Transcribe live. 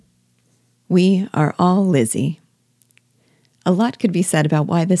We Are All Lizzy. A lot could be said about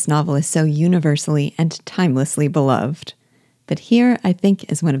why this novel is so universally and timelessly beloved. But here, I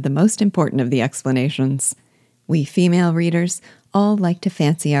think, is one of the most important of the explanations. We female readers all like to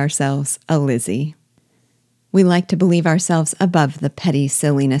fancy ourselves a Lizzy. We like to believe ourselves above the petty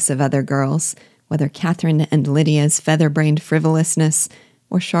silliness of other girls, whether Catherine and Lydia's feather-brained frivolousness,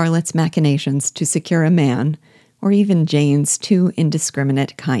 or Charlotte's machinations to secure a man, or even Jane's too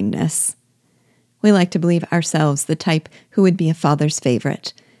indiscriminate kindness. We like to believe ourselves the type who would be a father's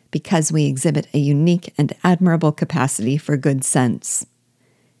favorite, because we exhibit a unique and admirable capacity for good sense.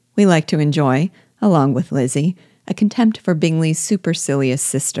 We like to enjoy, along with Lizzy, a contempt for Bingley's supercilious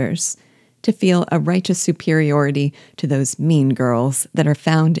sisters, to feel a righteous superiority to those mean girls that are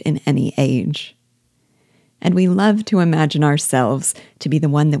found in any age. And we love to imagine ourselves to be the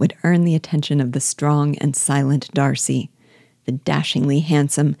one that would earn the attention of the strong and silent Darcy, the dashingly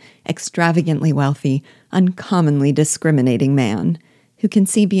handsome, extravagantly wealthy, uncommonly discriminating man, who can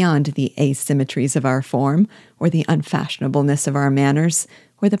see beyond the asymmetries of our form, or the unfashionableness of our manners,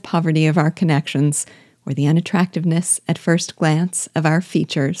 or the poverty of our connections, or the unattractiveness, at first glance, of our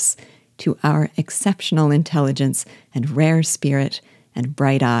features, to our exceptional intelligence and rare spirit and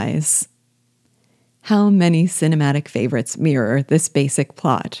bright eyes. How many cinematic favorites mirror this basic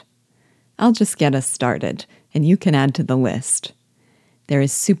plot? I'll just get us started, and you can add to the list. There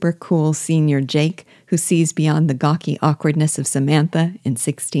is super cool senior Jake, who sees beyond the gawky awkwardness of Samantha in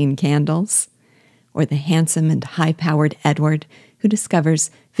 16 Candles, or the handsome and high-powered Edward, who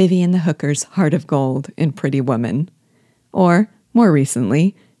discovers Vivian the Hooker's heart of gold in Pretty Woman, or, more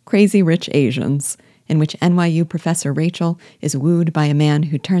recently, Crazy Rich Asians, in which NYU professor Rachel is wooed by a man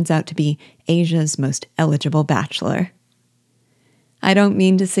who turns out to be Asia's most eligible bachelor. I don't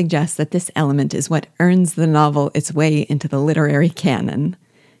mean to suggest that this element is what earns the novel its way into the literary canon.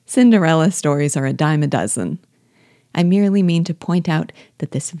 Cinderella stories are a dime a dozen. I merely mean to point out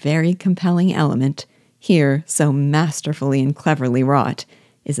that this very compelling element, here so masterfully and cleverly wrought,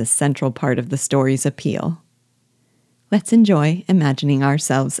 is a central part of the story's appeal. Let's enjoy imagining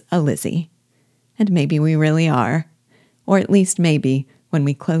ourselves a Lizzy. And maybe we really are. Or at least maybe, when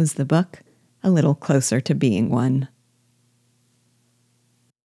we close the book, a little closer to being one.